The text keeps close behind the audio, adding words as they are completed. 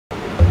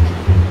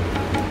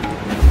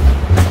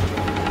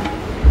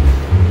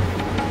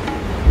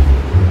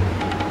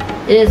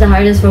It is the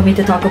hardest for me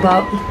to talk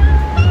about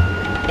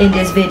in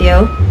this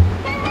video.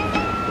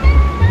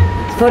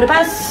 For the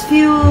past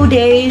few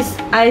days,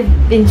 I've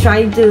been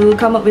trying to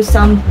come up with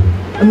some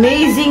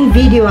amazing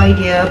video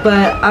idea,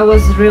 but I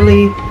was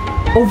really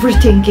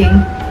overthinking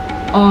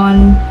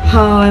on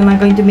how am I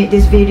going to make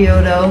this video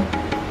though.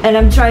 And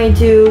I'm trying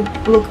to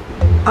look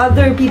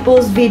other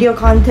people's video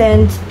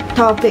content,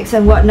 topics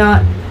and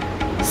whatnot.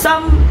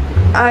 Some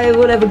I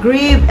would have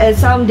agreed and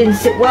some didn't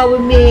sit well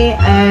with me,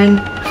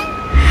 and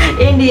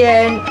in the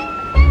end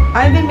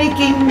I've been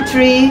making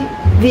 3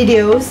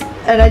 videos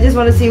and I just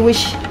want to see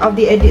which of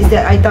the edits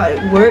that I thought it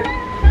worked,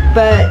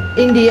 but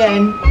in the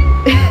end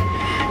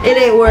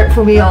it ain't work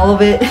for me, all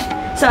of it.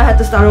 So I had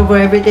to start over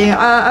everything.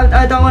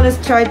 I don't want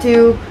to try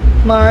to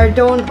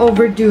don't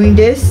overdoing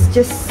this.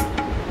 Just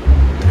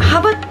how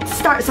about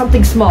start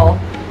something small?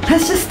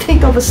 Let's just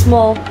think of a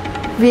small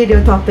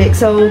video topic.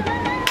 So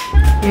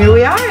here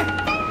we are.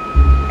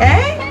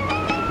 Eh?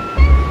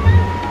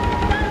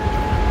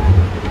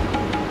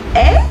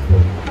 Eh?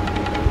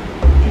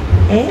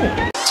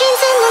 Eh?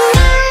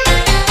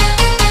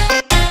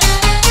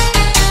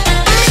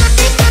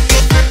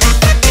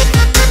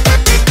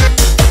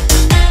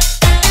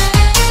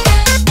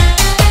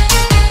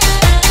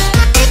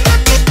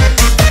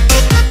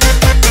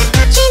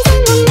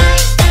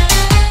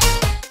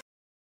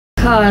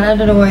 God, I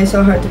don't know why it's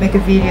so hard to make a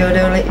video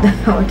though, like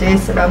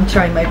nowadays, but I'm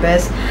trying my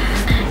best.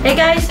 Hey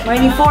guys,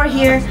 Marini4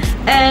 here,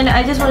 and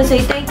I just want to say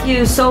thank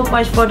you so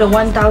much for the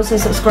 1,000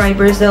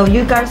 subscribers though.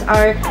 You guys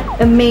are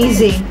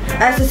amazing.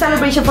 As a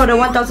celebration for the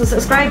 1,000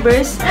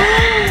 subscribers,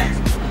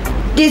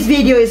 this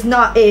video is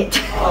not it.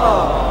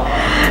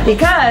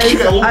 Because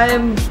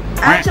I'm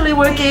actually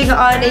working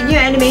on a new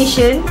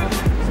animation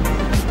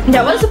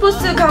that was supposed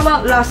to come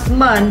out last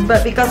month,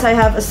 but because I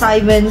have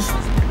assignments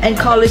and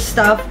college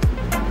stuff,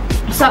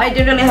 so I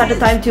didn't really have the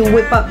time to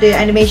whip up the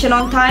animation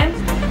on time.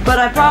 But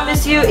I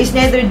promise you, it's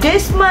neither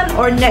this month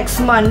or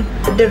next month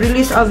the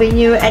release of a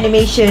new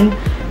animation.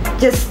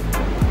 Just,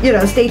 you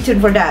know, stay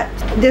tuned for that.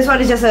 This one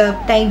is just a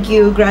thank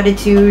you,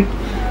 gratitude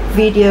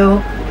video.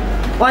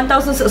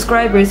 1,000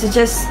 subscribers is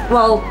just,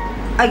 well,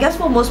 I guess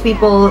for most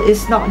people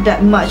it's not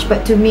that much,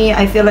 but to me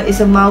I feel like it's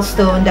a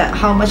milestone that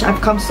how much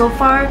I've come so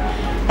far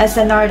as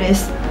an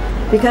artist.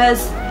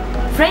 Because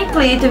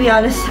frankly, to be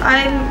honest,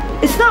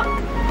 it's not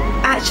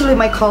actually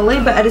my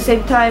calling, but at the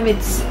same time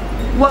it's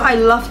what I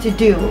love to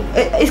do.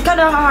 It's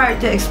kind of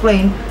hard to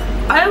explain.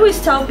 I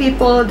always tell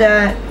people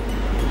that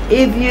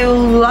if you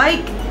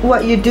like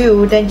what you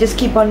do, then just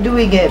keep on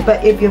doing it,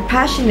 but if you're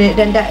passionate,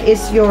 then that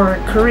is your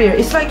career.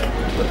 It's like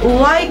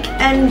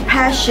and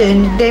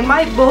passion, they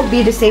might both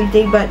be the same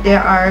thing, but they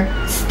are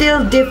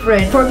still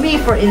different. For me,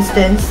 for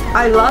instance,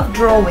 I love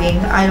drawing,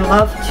 I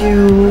love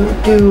to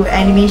do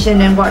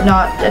animation and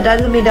whatnot. That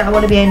doesn't mean that I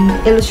want to be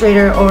an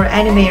illustrator or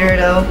animator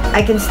though.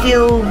 I can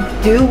still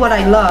do what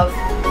I love,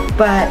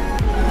 but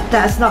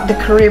that's not the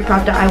career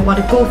path that I want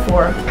to go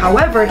for.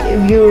 However,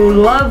 if you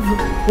love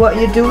what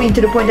you're doing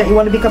to the point that you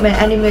want to become an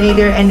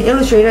animator and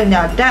illustrator,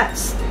 now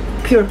that's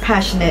pure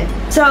passionate.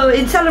 So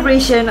in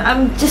celebration,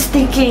 I'm just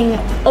thinking,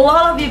 a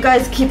lot of you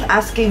guys keep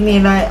asking me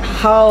like,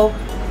 how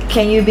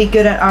can you be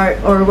good at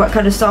art, or what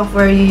kind of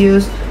software you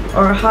use,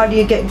 or how do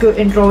you get good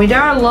in drawing? There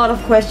are a lot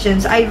of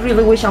questions. I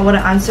really wish I would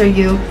answer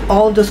you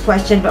all those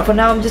questions, but for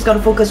now I'm just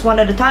gonna focus one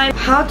at a time.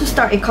 How to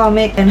start a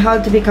comic and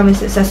how to become a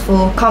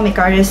successful comic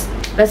artist.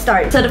 Let's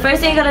start. So the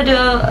first thing you're gonna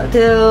do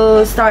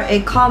to start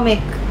a comic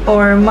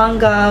or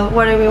manga,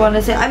 whatever you want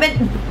to say, I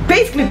mean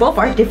basically both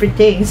are different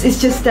things.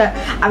 It's just that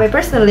I mean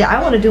personally I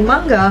want to do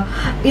manga,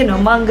 you know,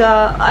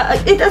 manga,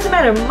 it doesn't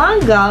matter,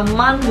 manga,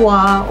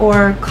 manhwa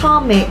or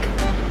comic,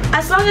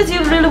 as long as you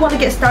really want to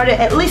get started,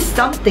 at least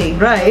something,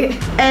 right?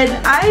 And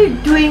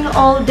I'm doing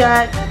all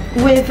that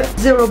with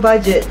 0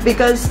 budget,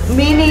 because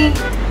meaning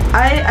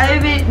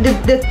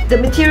the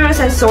materials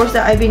and source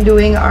that I've been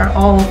doing are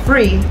all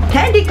free.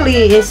 Technically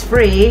it's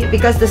free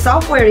because the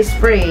software is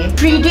free.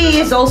 3D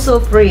is also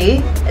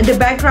free. The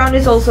background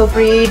is also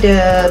free.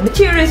 The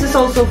materials is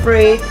also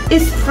free.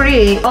 It's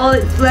free. All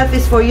it's left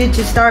is for you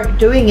to start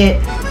doing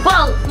it.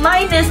 Well,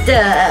 minus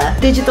the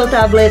digital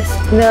tablets,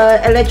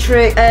 the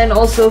electric, and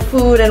also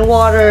food and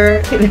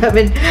water. I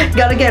mean,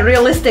 gotta get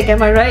realistic,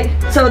 am I right?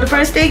 So the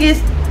first thing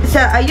is, so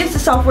I use a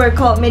software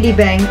called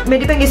Medibang.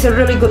 Medibang is a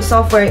really good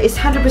software. It's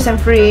 100%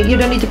 free. You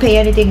don't need to pay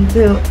anything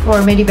for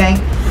Medibang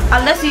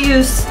unless you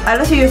use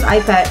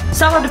iPad.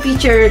 Some of the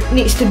feature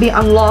needs to be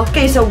unlocked.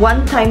 Okay, so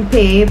one-time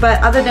pay,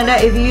 but other than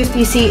that, if you use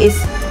PC, it's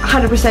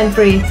 100%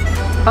 free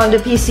on the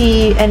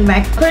PC and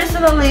Mac.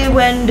 Personally,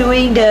 when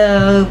doing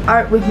the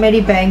art with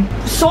Medibang,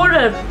 sort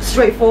of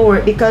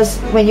straightforward, because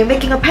when you're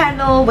making a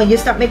panel, when you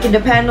start making the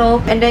panel,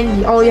 and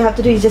then all you have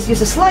to do is just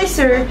use a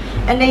slicer,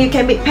 and then you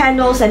can make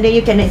panels, and then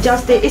you can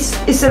adjust it.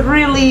 It's a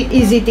really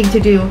easy thing to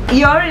do.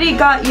 You already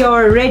got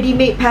your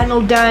ready-made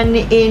panel done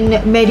in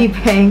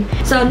Medibang.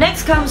 So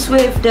next comes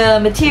with the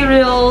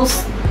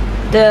materials,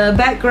 the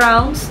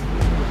backgrounds.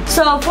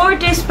 So for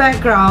this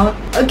background,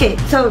 okay,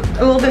 so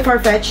a little bit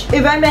far-fetched.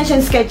 If I mention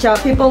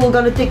SketchUp, people are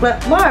gonna think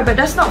like, wow, but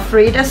that's not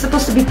free, that's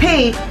supposed to be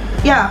paid.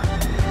 Yeah,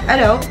 I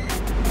know.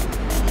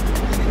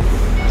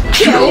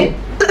 So,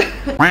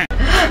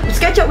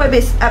 SketchUp Web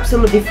is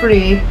absolutely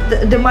free.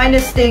 The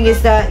minus thing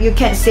is that you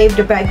can't save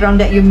the background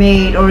that you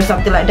made or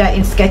something like that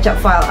in SketchUp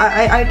file.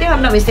 I think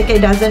I'm not mistaken,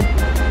 it doesn't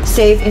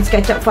save in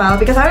SketchUp file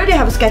because I already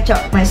have a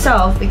SketchUp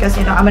myself because,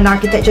 you know, I'm an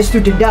architecture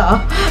student,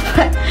 duh.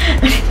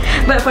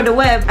 But for the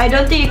web, I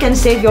don't think you can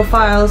save your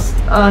files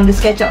on the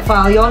SketchUp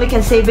file. You only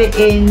can save it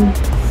in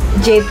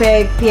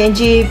JPEG,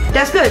 PNG.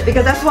 That's good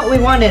because that's what we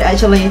wanted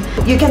actually.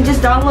 You can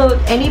just download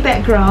any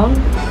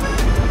background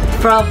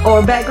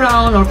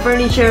background or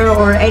furniture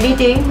or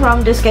anything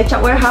from the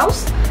SketchUp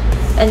warehouse,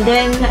 and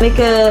then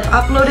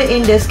upload it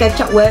in the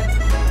SketchUp web,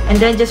 and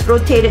then just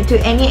rotate it to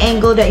any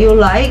angle that you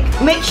like.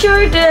 Make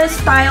sure the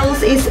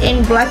styles is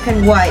in black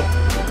and white.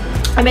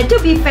 I mean, to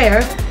be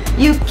fair,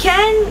 you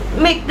can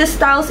make the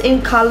styles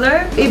in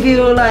color if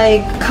you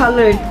like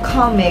colored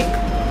comic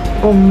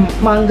or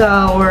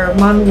manga or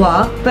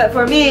manhwa, but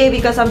for me,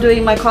 because I'm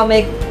doing my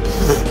comic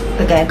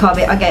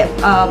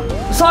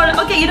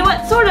you know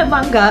what, sort of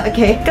manga,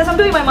 okay, because I'm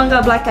doing my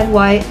manga black and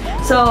white,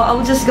 so I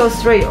will just go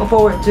straight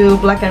forward to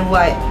black and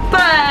white.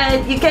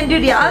 But you can do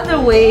the other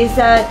ways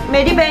that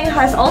Medibang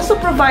has also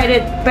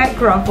provided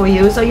background for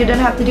you, so you don't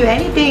have to do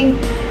anything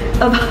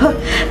about,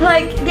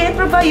 like, they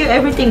provide you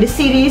everything, the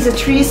cities, the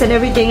trees and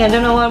everything. I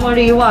don't know what more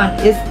do you want,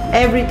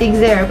 everything's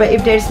there. But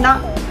if there's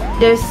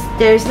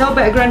no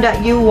background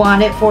that you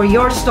wanted for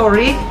your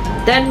story,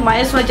 then might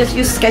as well just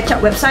use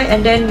SketchUp website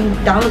and then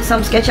download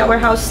some SketchUp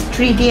warehouse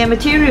 3D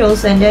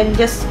materials and then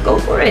just go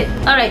for it.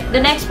 Alright, the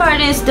next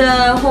part is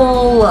the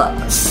whole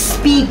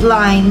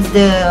Speedlines,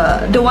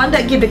 the one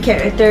that give the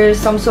characters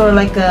some sort of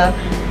like a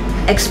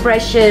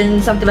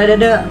expression, something like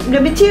that.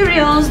 The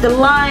materials, the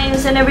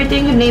lines and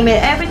everything, you name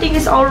it, everything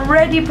is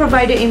already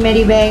provided in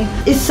Medibang.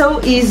 It's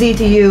so easy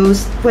to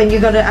use when you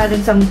gotta add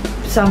in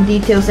some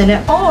details in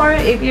it, or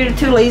if you're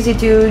too lazy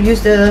to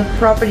use the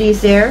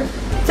properties there,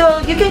 so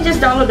you can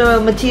just download the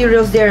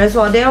materials there as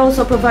well. They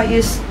also provide you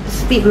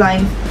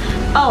Speedlines.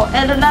 Oh,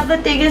 and another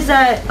thing is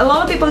that a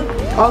lot of people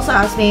also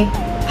ask me,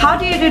 how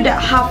do you do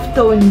that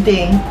halftone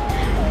thing?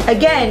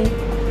 Again,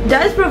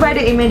 that is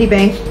provided in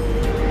Medibang.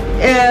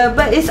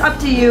 But it's up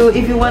to you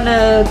if you want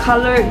to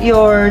color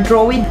your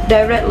drawing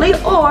directly,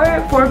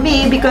 or for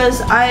me,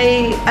 because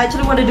I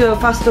actually want to do a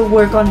faster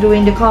work on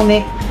doing the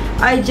comic,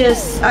 I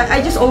just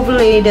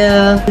overlay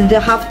the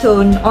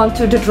halftone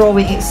onto the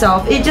drawing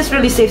itself. It just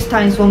really saves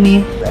time for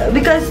me,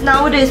 because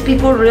nowadays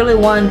people really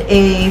want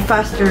a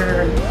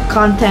faster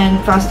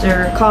content,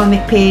 faster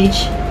comic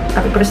page.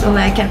 I mean,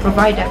 personally, I can't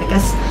provide that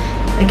because,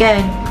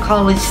 again,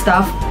 college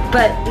stuff.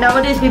 But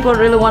nowadays people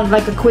really want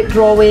like a quick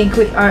drawing,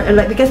 quick art,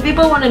 like, because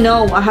people want to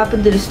know what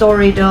happened to the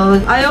story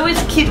though. I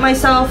always keep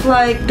myself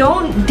like,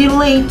 don't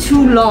delay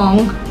too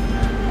long.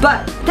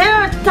 But there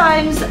are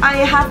times I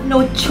have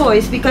no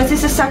choice because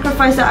it's a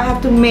sacrifice that I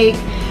have to make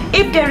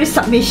if there is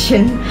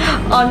submission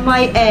on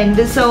my end.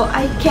 So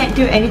I can't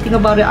do anything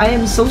about it. I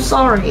am so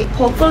sorry.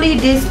 Hopefully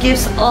this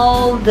gives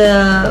all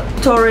the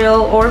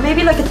tutorial or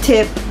maybe like a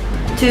tip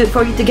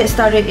for you to get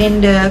started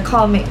in the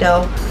comic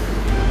though.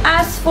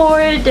 As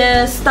for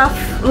the stuff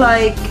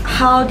like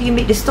how do you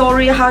make the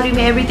story, how do you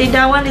make everything,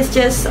 that one is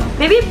just,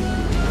 maybe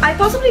I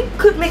possibly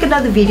could make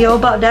another video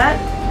about that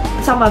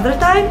some other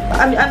time.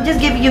 I'm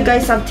just giving you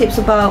guys some tips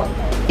about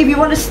if you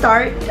want to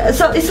start.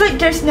 So it's like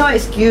there's no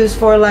excuse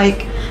for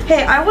like,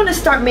 hey, I want to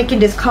start making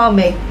this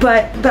comic,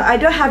 but I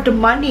don't have the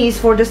monies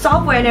for the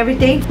software and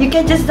everything. You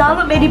can just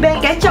download Medibang,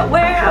 SketchUp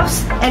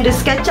warehouse and the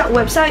SketchUp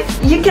website.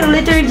 You can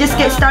literally just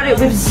get started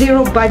with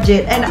zero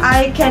budget, and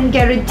I can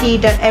guarantee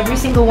that every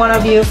single one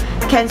of you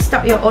can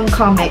start your own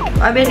comic.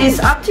 I mean, it's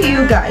up to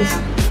you guys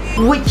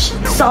which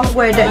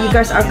software that you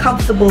guys are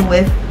comfortable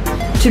with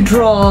to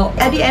draw.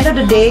 At the end of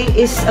the day,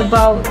 it's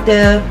about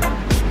the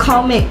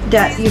comic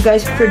that you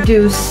guys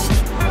produce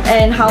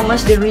and how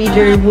much the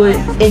reader would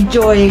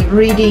enjoy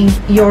reading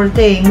your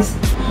things.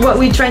 What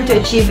we're trying to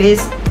achieve is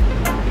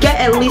get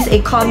at least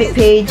a comic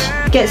page,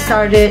 get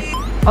started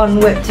on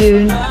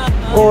Webtoon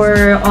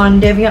or on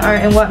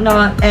DeviantArt and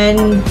whatnot,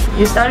 and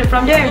you start it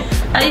from there.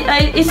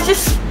 It's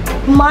just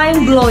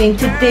mind-blowing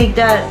to think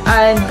that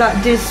I've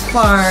got this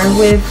far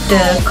with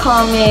the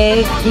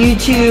comic,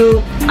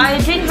 YouTube. I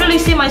didn't really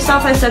see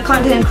myself as a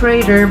content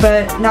creator,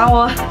 but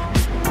now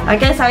I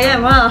guess I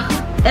am, huh?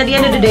 At the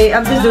end of the day,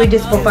 I'm just doing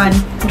this for fun.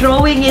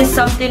 Drawing is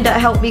something that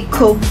helped me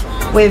cope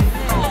with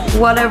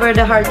whatever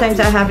the hard times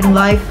I have in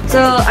life. So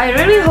I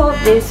really hope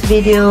this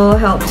video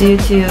helped you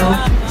to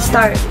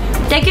start.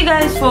 Thank you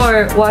guys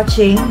for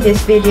watching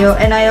this video,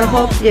 and I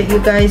hope that you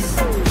guys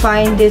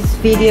find this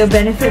video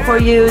benefit for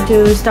you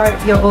to start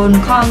your own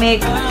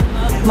comic,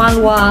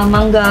 manhwa,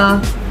 manga,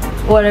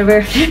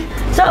 whatever.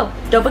 So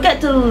don't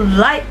forget to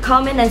like,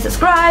 comment and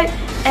subscribe,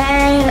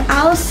 and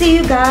I'll see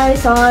you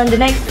guys on the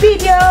next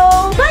video.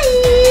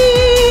 Bye!